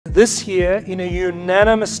This year, in a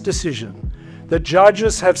unanimous decision, the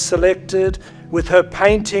judges have selected, with her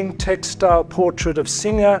painting textile portrait of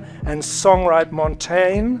singer and songwriter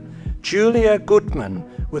Montaigne, Julia Gutman,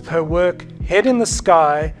 with her work Head in the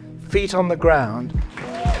Sky, Feet on the Ground.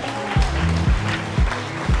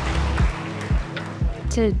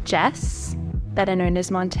 To Jess, better known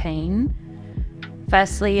as Montaigne,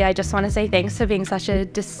 firstly, I just want to say thanks for being such a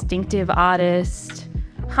distinctive artist,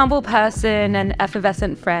 humble person, and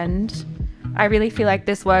effervescent friend. I really feel like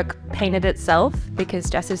this work painted itself because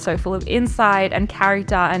Jess is so full of insight and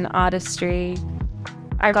character and artistry.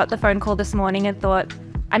 I got the phone call this morning and thought,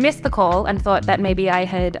 I missed the call and thought that maybe I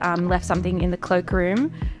had left something in the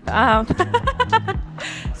cloakroom.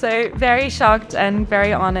 So very shocked and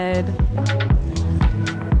very honored.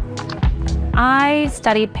 I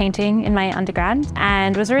studied painting in my undergrad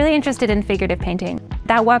and was really interested in figurative painting.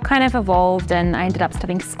 That work kind of evolved and I ended up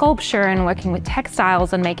studying sculpture and working with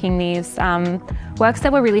textiles and making these works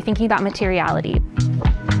that were really thinking about materiality.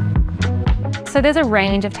 So there's a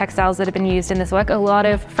range of textiles that have been used in this work, a lot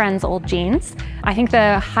of friends' old jeans. I think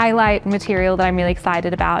the highlight material that I'm really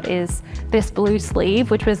excited about is this blue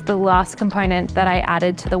sleeve, which was the last component that I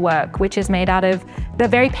added to the work, which is made out of the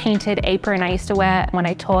very painted apron I used to wear when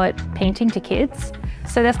I taught painting to kids.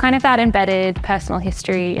 So there's kind of that embedded personal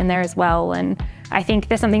history in there as well, and I think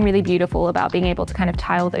there's something really beautiful about being able to kind of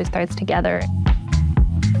tie all those threads together.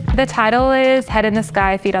 The title is Head in the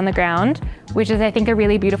Sky, Feet on the Ground, which is, I think, a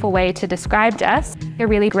really beautiful way to describe Jess. A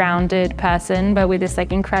really grounded person, but with this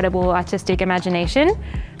incredible artistic imagination.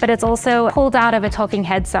 But it's also pulled out of a Talking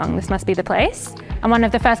Head song, This Must Be the Place. And one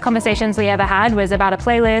of the first conversations we ever had was about a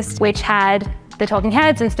playlist which had the Talking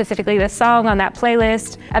Heads and specifically this song on that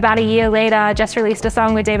playlist. About a year later, Jess released a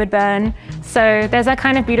song with David Byrne. So there's that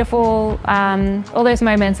kind of beautiful, all those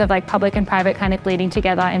moments of public and private kind of bleeding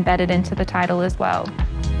together embedded into the title as well.